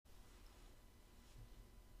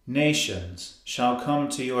Nations shall come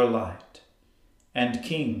to your light, and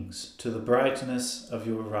kings to the brightness of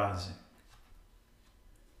your rising.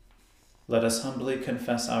 Let us humbly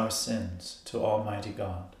confess our sins to Almighty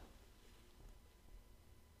God.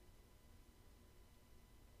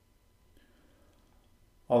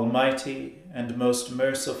 Almighty and most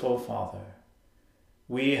merciful Father,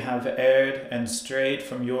 we have erred and strayed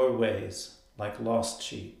from your ways like lost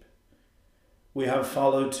sheep. We have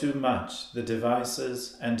followed too much the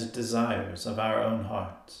devices and desires of our own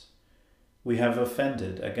hearts. We have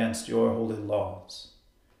offended against your holy laws.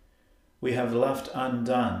 We have left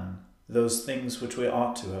undone those things which we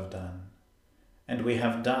ought to have done, and we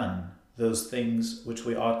have done those things which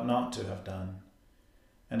we ought not to have done.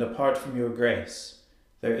 And apart from your grace,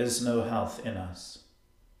 there is no health in us.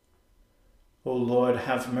 O Lord,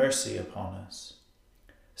 have mercy upon us.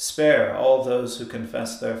 Spare all those who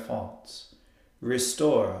confess their faults.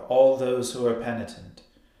 Restore all those who are penitent,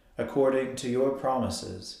 according to your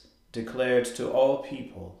promises declared to all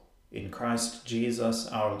people in Christ Jesus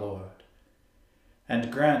our Lord.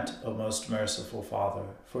 And grant, O most merciful Father,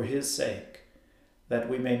 for his sake, that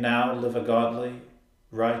we may now live a godly,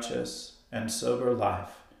 righteous, and sober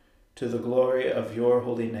life, to the glory of your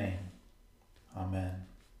holy name. Amen.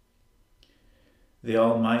 The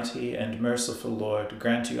Almighty and merciful Lord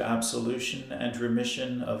grant you absolution and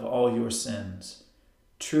remission of all your sins,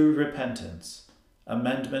 true repentance,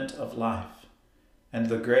 amendment of life, and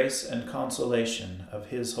the grace and consolation of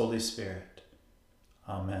his Holy Spirit.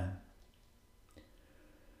 Amen.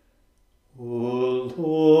 O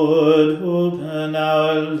Lord, open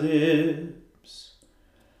our lips,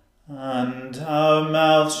 and our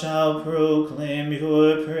mouth shall proclaim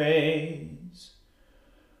your praise.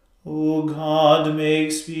 O God,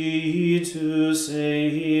 make speed to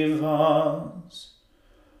save us.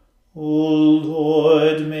 O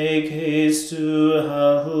Lord, make haste to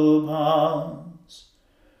help us.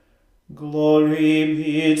 Glory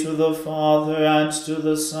be to the Father, and to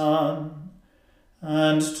the Son,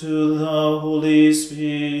 and to the Holy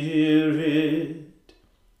Spirit,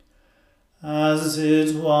 as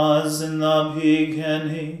it was in the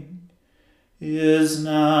beginning, is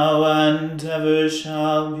now, and ever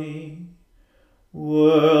shall be,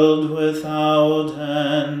 world without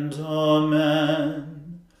end.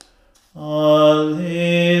 Amen.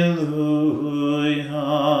 Alleluia.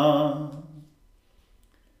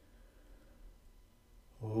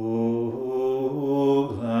 O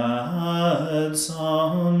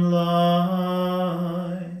gladsome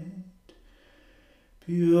light,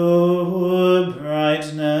 pure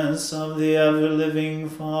brightness of the ever-living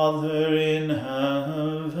Father in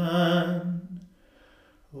heaven,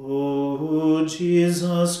 O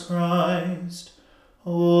Jesus Christ,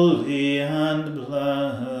 holy and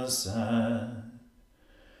blessed,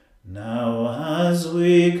 now as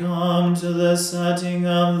we come to the setting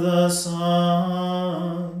of the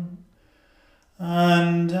sun,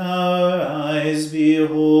 and our eyes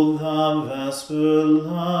behold the vesper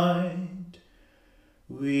light,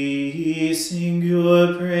 we sing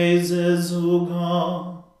your praises, O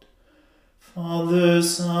God, Father,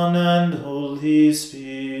 Son, and Holy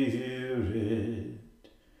Spirit.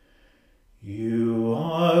 You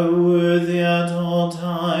are worthy at all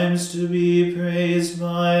times to be praised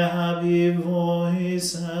by happy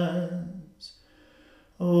voices,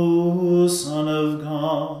 O Son of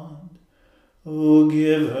God, O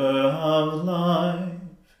Giver of life,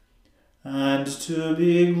 and to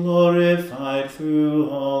be glorified through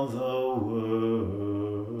all the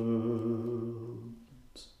world.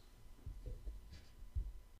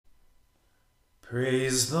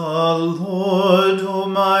 Praise the Lord, O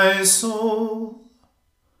my soul.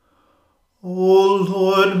 O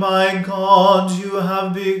Lord my God, you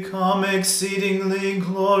have become exceedingly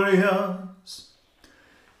glorious.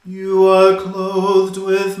 You are clothed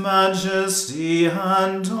with majesty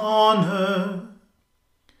and honor.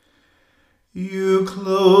 You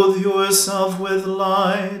clothe yourself with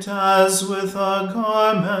light as with a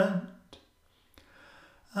garment,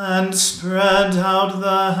 and spread out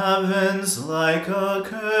the heavens like a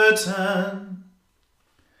curtain.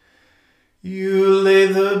 You lay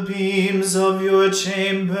the beams of your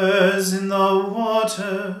chambers in the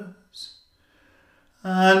waters,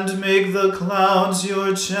 and make the clouds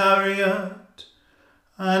your chariot,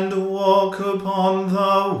 and walk upon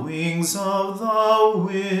the wings of the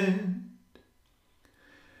wind.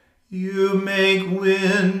 You make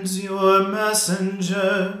winds your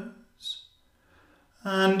messengers,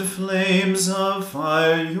 and flames of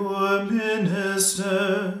fire your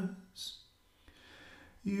ministers.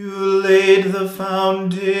 You laid the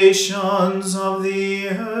foundations of the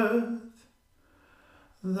earth.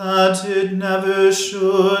 that it never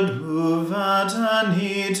should move at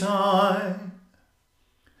any time.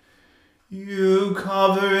 You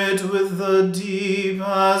cover it with the deep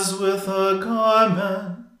as with a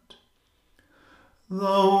garment. The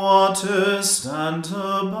waters stand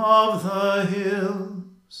above the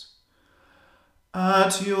hills.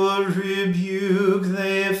 At your rebuke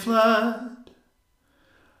they fled.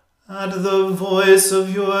 At the voice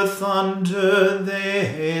of your thunder they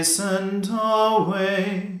hastened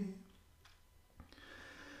away.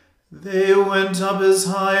 They went up as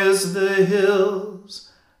high as the hills,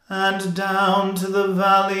 and down to the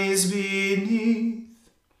valleys beneath,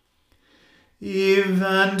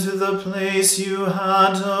 even to the place you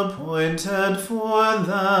had appointed for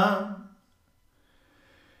them.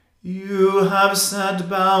 You have set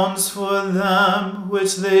bounds for them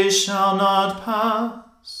which they shall not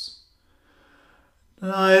pass,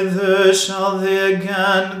 neither shall they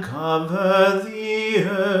again cover the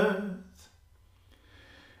earth.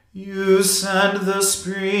 You send the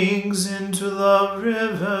springs into the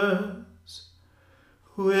rivers,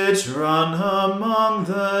 which run among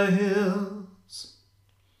the hills.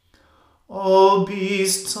 All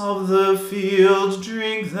beasts of the field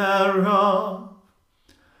drink thereof,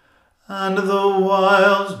 and the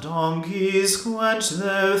wild donkeys quench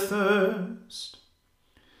their thirst.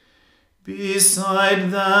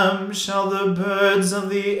 Beside them shall the birds of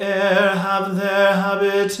the air have their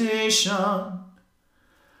habitation,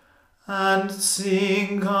 and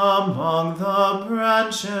sing among the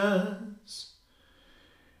branches.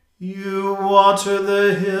 You water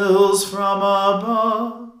the hills from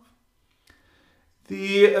above.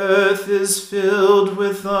 The earth is filled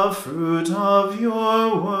with the fruit of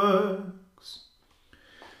your works.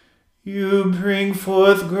 You bring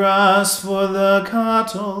forth grass for the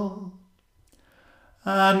cattle,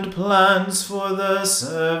 and plants for the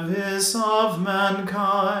service of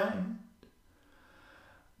mankind,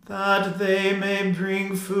 that they may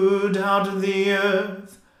bring food out of the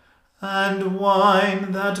earth, and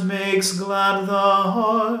wine that makes glad the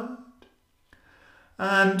heart,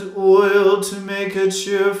 and oil to make a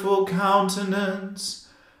cheerful countenance,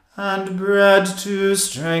 and bread to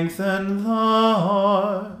strengthen the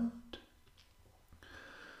heart.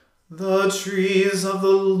 The trees of the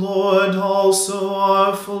Lord also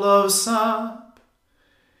are full of sap,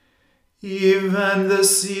 even the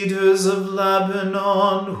cedars of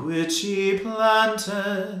Lebanon which he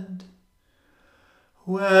planted,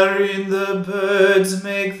 wherein the birds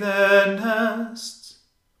make their nests,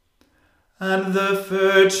 and the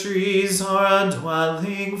fir trees are a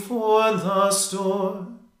dwelling for the stork.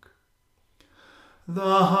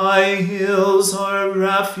 The high hills are a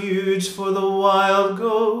refuge for the wild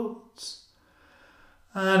goats,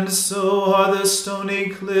 and so are the stony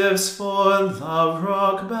cliffs for the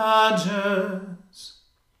rock badgers.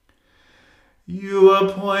 You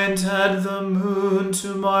appointed the moon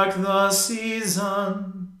to mark the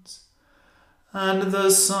seasons, and the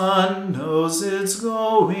sun knows its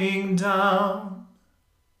going down.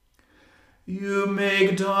 You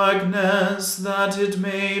make darkness that it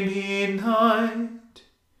may be night,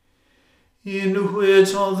 in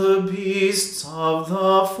which all the beasts of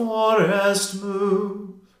the forest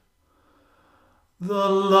move. The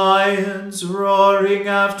lions roaring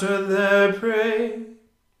after their prey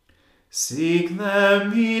seek their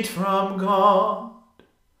meat from God.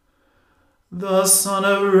 The sun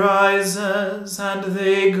arises, and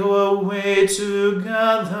they go away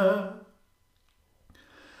together,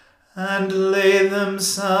 and lay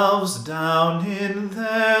themselves down in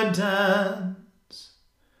their dens.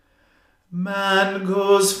 Man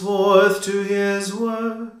goes forth to his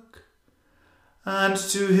work, and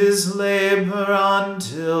to his labor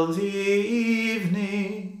until the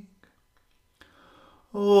evening.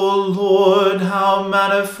 O Lord, how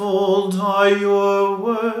manifold are your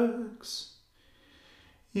works!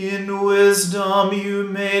 In wisdom you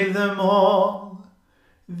made them all.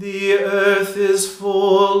 The earth is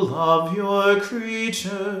full of your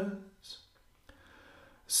creatures.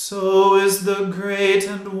 So is the great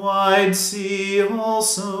and wide sea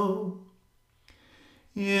also,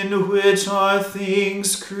 in which are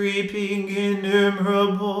things creeping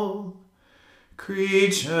innumerable,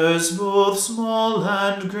 creatures both small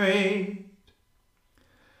and great.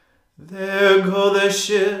 There go the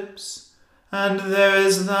ships, and there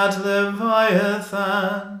is that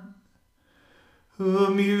Leviathan,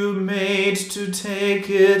 whom you made to take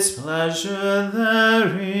its pleasure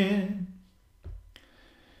therein.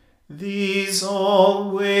 These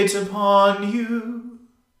all wait upon you,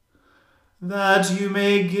 that you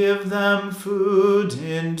may give them food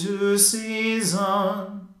in due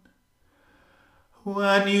season.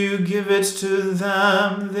 When you give it to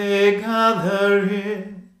them, they gather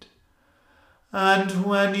it. And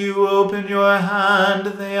when you open your hand,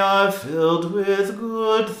 they are filled with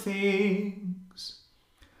good things.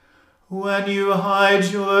 When you hide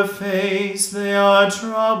your face, they are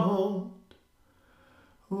troubled.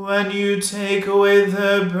 When you take away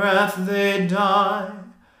their breath, they die,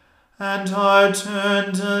 and are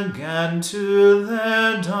turned again to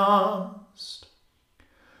their dust.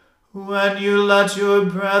 When you let your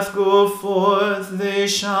breath go forth, they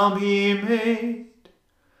shall be made,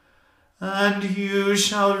 and you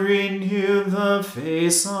shall renew the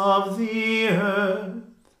face of the earth.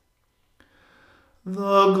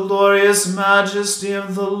 The glorious majesty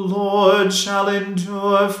of the Lord shall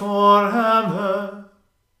endure forever.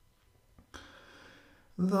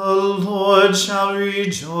 The Lord shall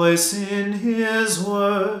rejoice in his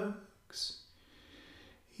works.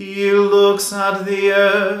 He looks at the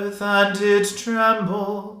earth, and it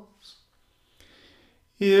trembles.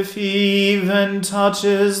 If he even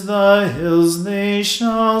touches the hills, they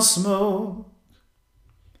shall smoke.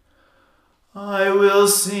 I will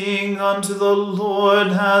sing unto the Lord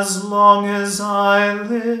as long as I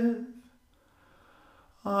live.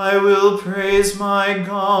 I will praise my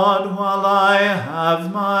God while I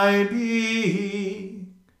have my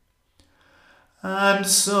being. And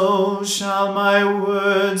so shall my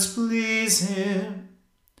words please him.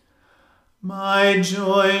 My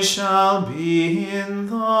joy shall be in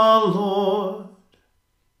the Lord.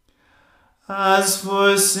 As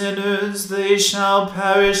for sinners, they shall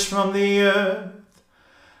perish from the earth,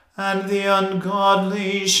 and the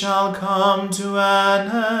ungodly shall come to an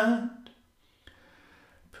end.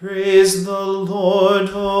 Praise the Lord,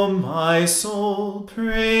 O my soul,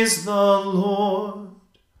 praise the Lord.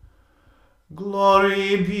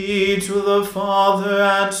 Glory be to the Father,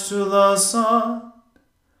 and to the Son,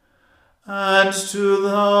 and to the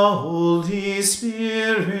Holy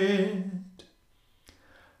Spirit,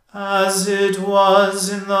 as it was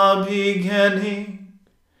in the beginning,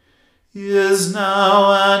 is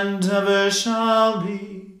now, and ever shall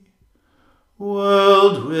be,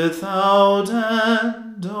 world without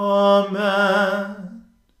end. Amen.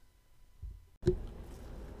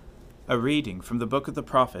 A reading from the book of the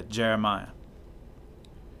prophet Jeremiah.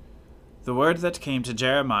 The word that came to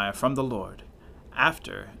Jeremiah from the Lord,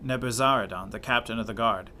 after Nebuzaradan, the captain of the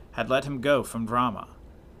guard, had let him go from Ramah,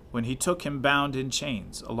 when he took him bound in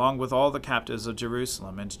chains, along with all the captives of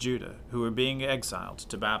Jerusalem and Judah, who were being exiled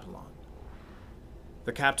to Babylon.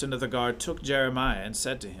 The captain of the guard took Jeremiah and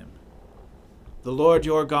said to him, The Lord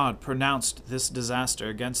your God pronounced this disaster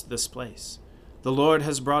against this place. The Lord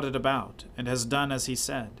has brought it about, and has done as he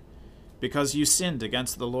said. Because you sinned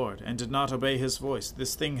against the Lord, and did not obey his voice,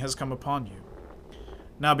 this thing has come upon you.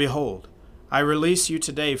 Now behold, I release you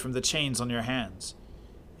today from the chains on your hands.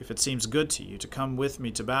 If it seems good to you to come with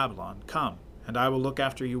me to Babylon, come, and I will look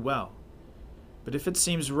after you well. But if it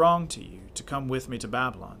seems wrong to you to come with me to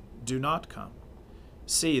Babylon, do not come.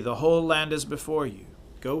 See, the whole land is before you.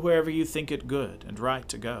 Go wherever you think it good and right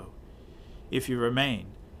to go. If you remain,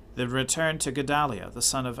 then return to Gedaliah, the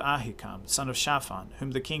son of Ahikam, son of Shaphan,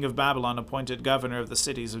 whom the king of Babylon appointed governor of the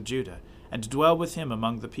cities of Judah, and dwell with him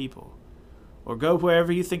among the people. Or go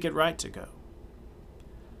wherever you think it right to go.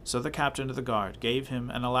 So the captain of the guard gave him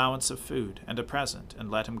an allowance of food and a present,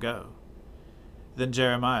 and let him go. Then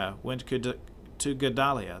Jeremiah went to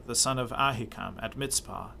Gedaliah, the son of Ahikam, at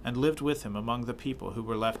Mizpah, and lived with him among the people who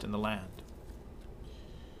were left in the land.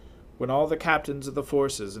 When all the captains of the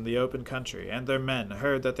forces in the open country and their men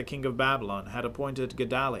heard that the king of Babylon had appointed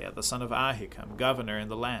Gedaliah the son of Ahikam governor in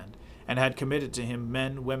the land, and had committed to him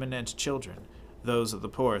men, women, and children, those of the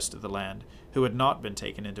poorest of the land, who had not been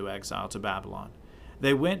taken into exile to Babylon,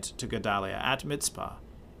 they went to Gedaliah at Mizpah,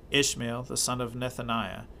 Ishmael the son of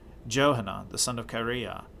Nethaniah, Johanan the son of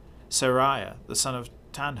Kareah, Seraiah the son of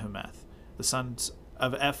Tanhumeth, the sons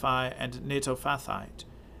of Ephi and Netophathite,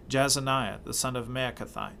 Jazaniah the son of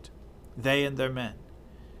Maacathite, they and their men.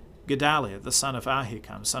 Gedaliah the son of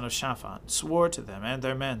Ahikam, son of Shaphan, swore to them and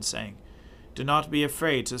their men, saying, Do not be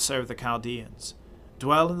afraid to serve the Chaldeans.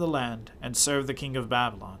 Dwell in the land, and serve the king of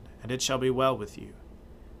Babylon, and it shall be well with you.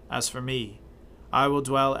 As for me, I will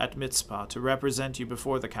dwell at Mizpah to represent you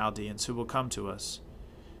before the Chaldeans who will come to us.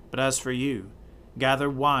 But as for you, gather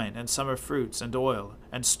wine and summer fruits and oil,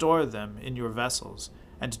 and store them in your vessels,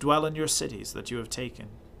 and dwell in your cities that you have taken.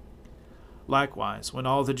 Likewise, when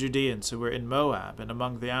all the Judeans who were in Moab and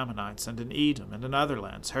among the Ammonites and in Edom and in other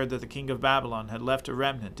lands heard that the king of Babylon had left a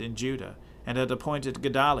remnant in Judah, and had appointed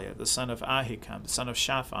Gedaliah the son of Ahikam, son of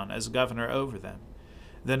Shaphan, as governor over them,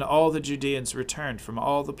 then all the Judeans returned from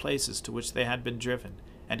all the places to which they had been driven,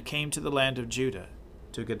 and came to the land of Judah,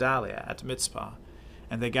 to Gedaliah at Mizpah,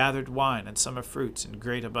 and they gathered wine and summer fruits in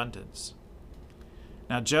great abundance.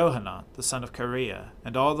 Now Johanan, the son of Kareah,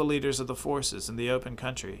 and all the leaders of the forces in the open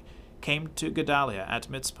country came to Gedaliah at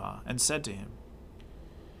Mizpah, and said to him,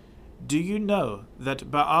 Do you know that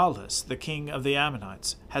Baalis, the king of the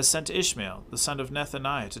Ammonites, has sent Ishmael, the son of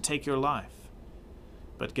Nethaniah, to take your life?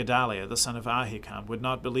 But Gedaliah, the son of Ahikam, would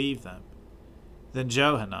not believe them. Then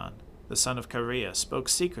Johanan, the son of Kareah, spoke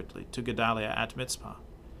secretly to Gedaliah at Mizpah,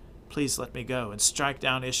 Please let me go and strike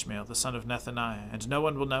down Ishmael, the son of Nethaniah, and no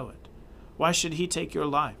one will know it. Why should he take your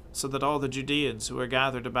life, so that all the Judeans who are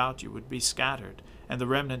gathered about you would be scattered, and the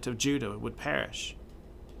remnant of Judah would perish?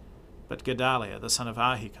 But Gedaliah, the son of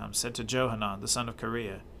Ahikam, said to Johanan, the son of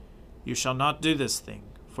Kareah, You shall not do this thing,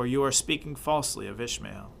 for you are speaking falsely of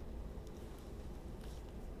Ishmael.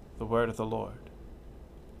 The word of the Lord.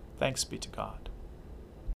 Thanks be to God.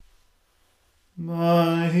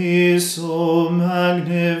 My soul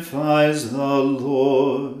magnifies the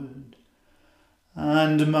Lord,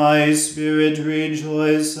 and my spirit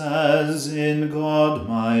rejoices in God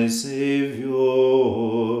my Saviour.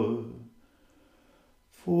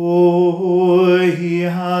 For he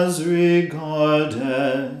has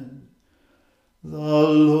regarded the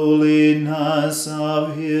lowliness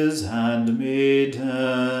of his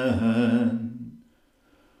handmaiden.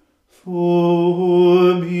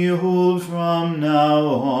 For behold, from now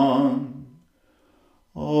on,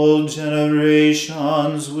 all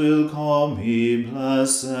generations will call me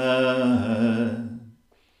blessed.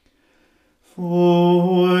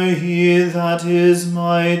 For he that is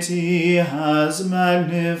mighty has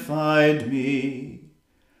magnified me,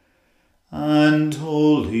 and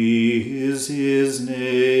holy is his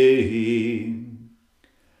name.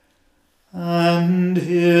 And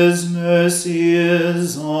his mercy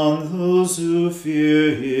is on those who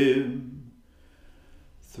fear him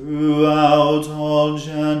throughout all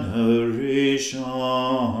generations.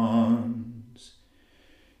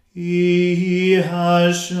 He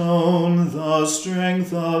has shown the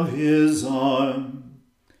strength of his arm.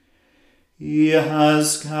 He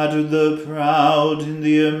has scattered the proud in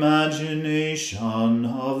the imagination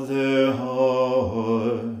of their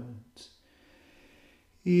heart.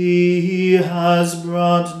 He has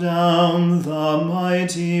brought down the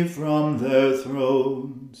mighty from their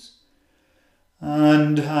thrones,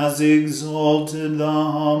 and has exalted the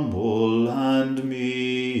humble and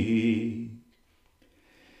meek.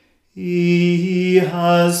 He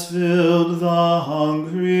has filled the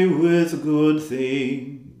hungry with good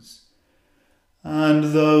things,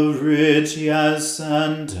 and the rich he has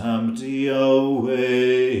sent empty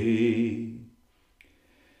away.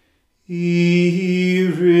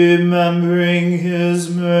 He, remembering his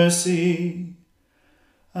mercy,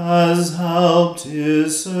 has helped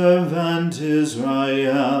his servant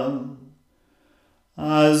Israel,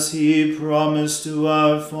 as he promised to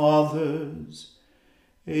our fathers,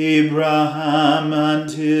 Abraham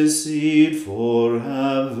and his seed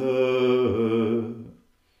forever.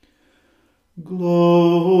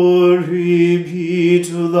 Glory be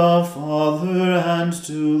to the Father and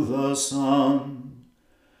to the Son,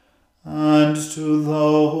 and to the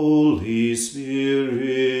Holy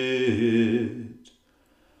Spirit,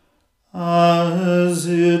 as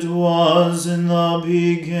it was in the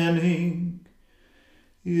beginning,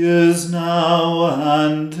 is now,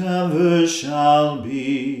 and ever shall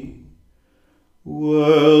be,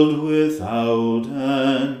 world without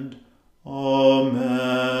end. Amen.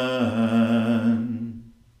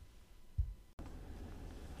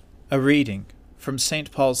 A reading from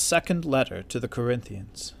St. Paul's second letter to the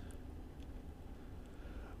Corinthians.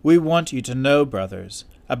 We want you to know, brothers,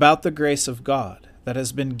 about the grace of God that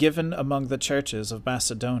has been given among the churches of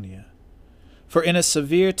Macedonia. For in a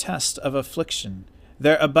severe test of affliction,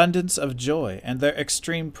 their abundance of joy and their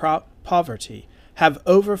extreme poverty have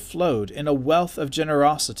overflowed in a wealth of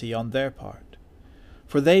generosity on their part.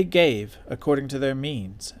 For they gave, according to their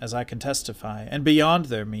means, as I can testify, and beyond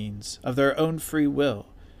their means, of their own free will,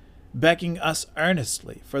 begging us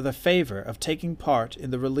earnestly for the favor of taking part in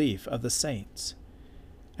the relief of the saints.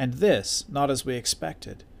 And this, not as we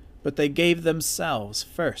expected, but they gave themselves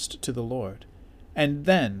first to the Lord, and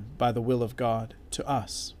then, by the will of God, to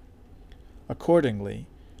us. Accordingly,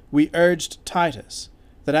 we urged Titus,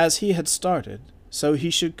 that as he had started, so he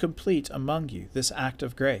should complete among you this act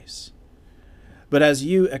of grace. But as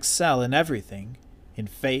you excel in everything, in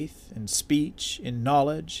faith, in speech, in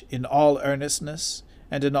knowledge, in all earnestness,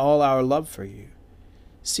 and in all our love for you,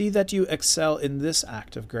 see that you excel in this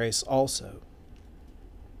act of grace also.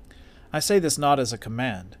 I say this not as a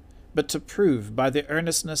command, but to prove by the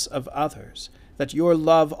earnestness of others that your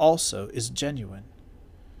love also is genuine.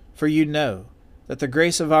 For you know that the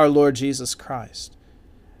grace of our Lord Jesus Christ,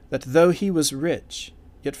 that though he was rich,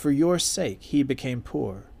 yet for your sake he became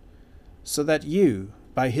poor, so that you,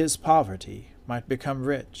 by his poverty, might become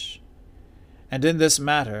rich. And in this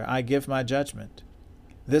matter I give my judgment.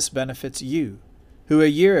 This benefits you, who a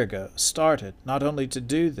year ago started not only to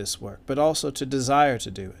do this work, but also to desire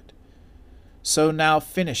to do it. So now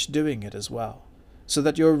finish doing it as well, so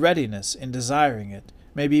that your readiness in desiring it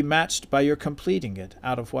may be matched by your completing it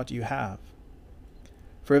out of what you have.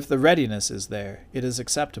 For if the readiness is there, it is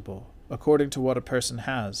acceptable, according to what a person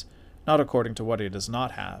has, not according to what he does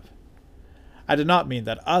not have. I do not mean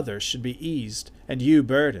that others should be eased and you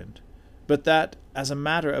burdened, but that, as a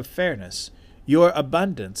matter of fairness, your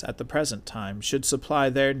abundance at the present time should supply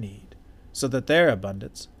their need, so that their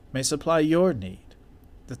abundance may supply your need,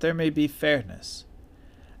 that there may be fairness.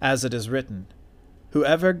 As it is written,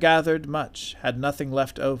 Whoever gathered much had nothing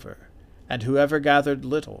left over, and whoever gathered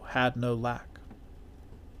little had no lack.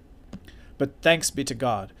 But thanks be to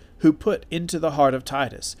God, who put into the heart of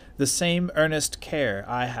Titus the same earnest care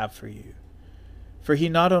I have for you. For he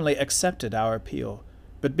not only accepted our appeal,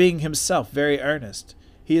 but being himself very earnest,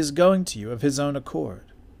 he is going to you of his own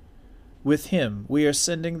accord. With him we are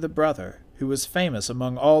sending the brother, who was famous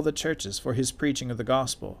among all the churches for his preaching of the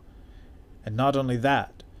gospel. And not only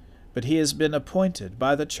that, but he has been appointed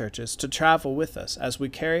by the churches to travel with us as we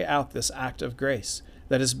carry out this act of grace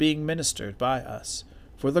that is being ministered by us,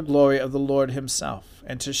 for the glory of the Lord himself,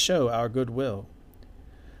 and to show our good will.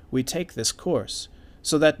 We take this course,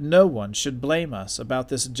 so that no one should blame us about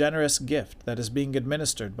this generous gift that is being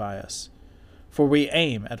administered by us. For we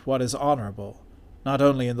aim at what is honorable, not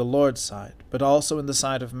only in the Lord's sight, but also in the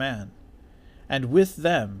sight of man. And with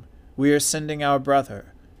them we are sending our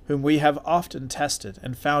brother, whom we have often tested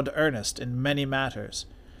and found earnest in many matters,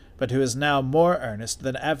 but who is now more earnest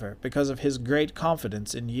than ever because of his great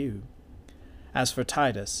confidence in you. As for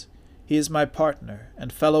Titus, he is my partner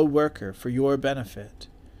and fellow worker for your benefit.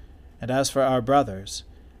 And as for our brothers,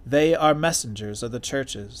 they are messengers of the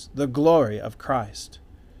churches, the glory of Christ.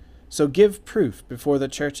 So give proof before the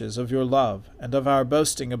churches of your love and of our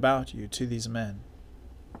boasting about you to these men.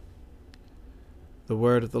 The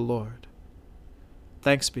word of the Lord.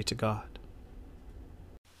 Thanks be to God.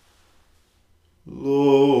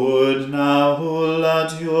 Lord, now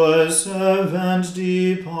let your servant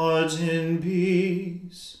depart in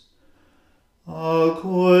peace,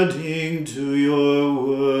 according to your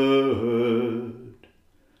word.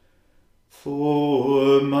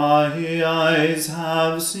 For my eyes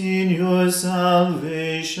have seen your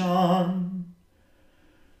salvation,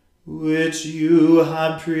 which you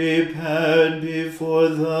have prepared before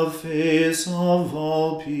the face of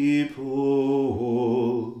all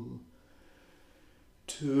people,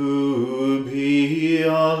 to be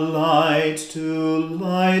a light to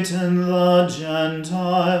lighten the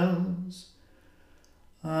Gentiles,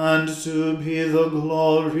 and to be the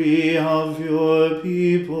glory of your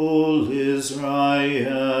people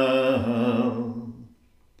Israel.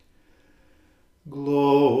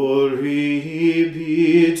 Glory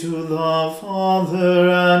be to the Father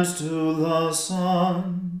and to the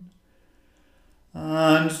Son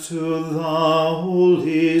and to the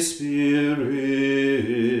Holy Spirit,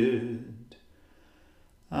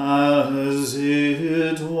 as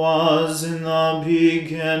it was in the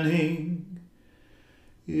beginning,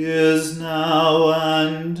 is now,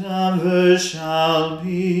 and ever shall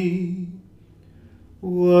be,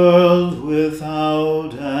 world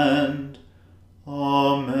without end.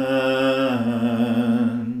 Amen.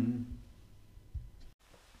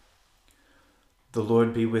 The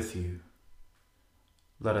Lord be with you.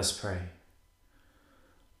 Let us pray.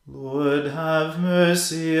 Lord, have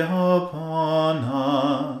mercy upon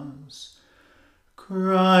us.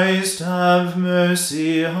 Christ, have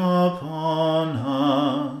mercy upon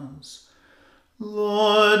us.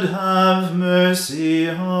 Lord, have mercy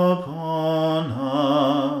upon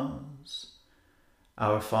us.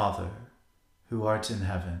 Our Father, who art in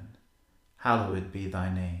heaven, hallowed be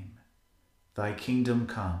thy name. Thy kingdom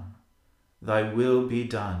come, thy will be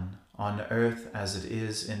done on earth as it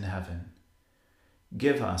is in heaven.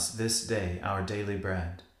 Give us this day our daily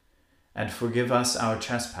bread, and forgive us our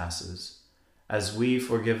trespasses, as we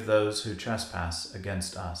forgive those who trespass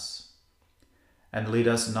against us. And lead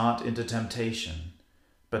us not into temptation,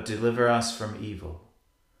 but deliver us from evil.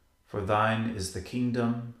 For thine is the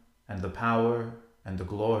kingdom, and the power, and the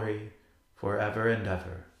glory, forever and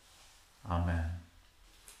ever. Amen.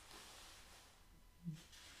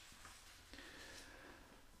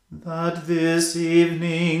 That this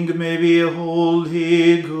evening may be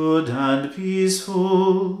wholly good and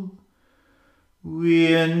peaceful, we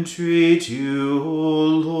we entreat you, O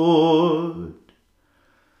Lord,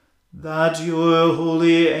 that your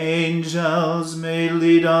holy angels may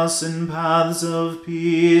lead us in paths of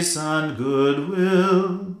peace and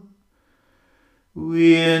goodwill.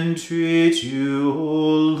 We entreat you,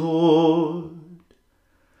 O Lord,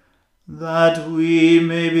 that we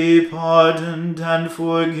may be pardoned and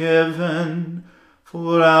forgiven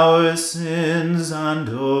for our sins and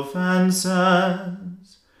offences.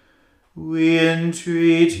 We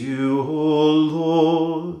entreat you, O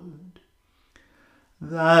Lord,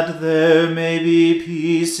 that there may be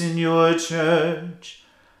peace in your church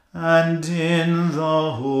and in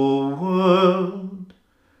the whole world.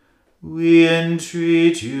 We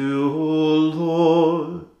entreat you, O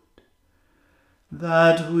Lord,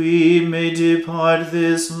 that we may depart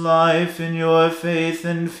this life in your faith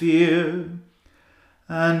and fear,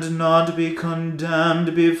 and not be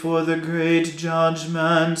condemned before the great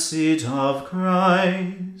judgment seat of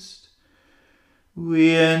Christ.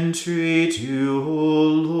 We entreat you, O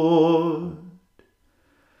Lord,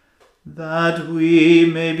 that we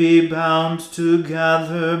may be bound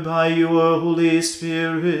together by your Holy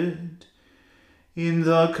Spirit in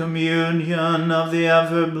the communion of the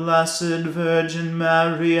ever-blessed Virgin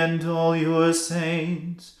Mary and all your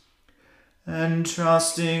saints,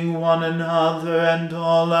 entrusting one another and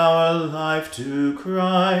all our life to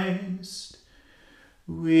Christ.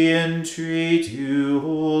 We entreat you,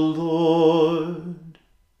 O Lord.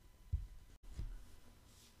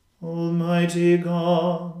 Almighty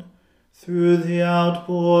God, through the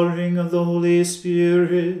outpouring of the Holy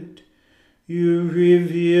Spirit, you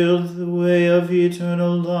revealed the way of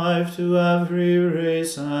eternal life to every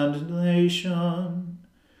race and nation.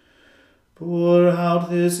 Pour out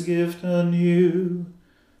this gift anew,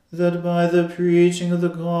 that by the preaching of the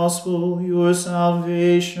gospel your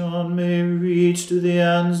salvation may reach to the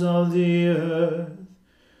ends of the earth.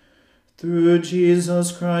 Through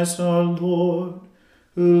Jesus Christ our Lord,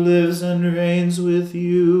 who lives and reigns with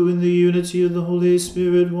you in the unity of the Holy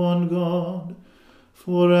Spirit, one God,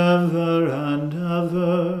 forever and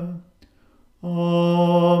ever.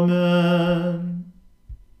 Amen.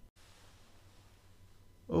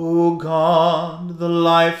 O God, the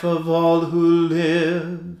life of all who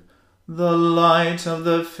live, the light of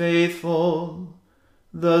the faithful,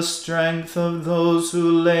 the strength of those who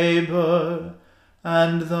labor,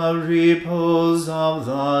 and the repose of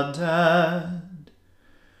the dead,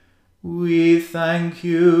 we thank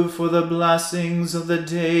you for the blessings of the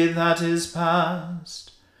day that is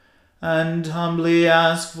past, and humbly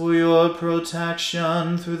ask for your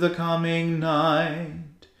protection through the coming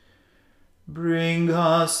night. Bring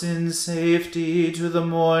us in safety to the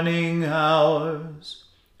morning hours.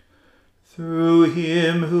 Through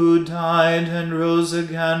him who died and rose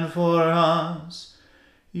again for us,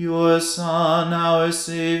 your Son, our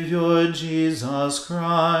Saviour, Jesus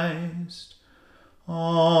Christ.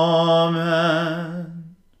 Amen.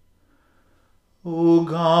 O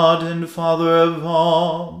God and Father of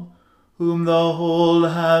all, whom the whole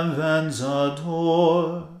heavens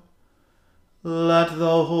adore, let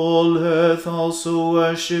the whole earth also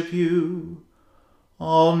worship you,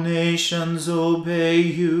 all nations obey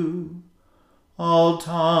you, all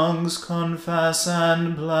tongues confess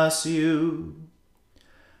and bless you,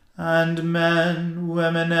 and men,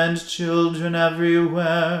 women, and children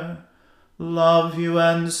everywhere love you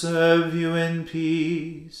and serve you in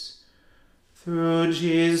peace. Through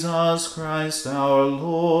Jesus Christ our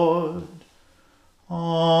Lord.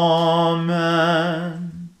 Amen.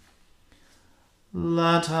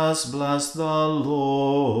 Let us bless the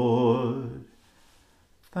Lord.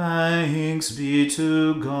 Thanks be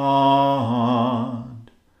to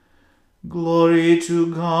God. Glory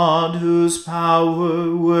to God, whose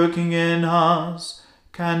power, working in us,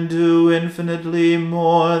 can do infinitely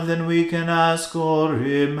more than we can ask or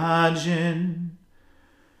imagine.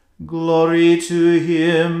 Glory to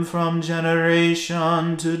him from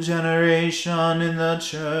generation to generation in the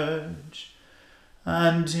Church,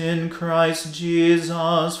 and in Christ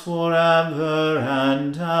Jesus forever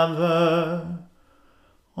and ever.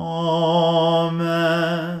 Amen.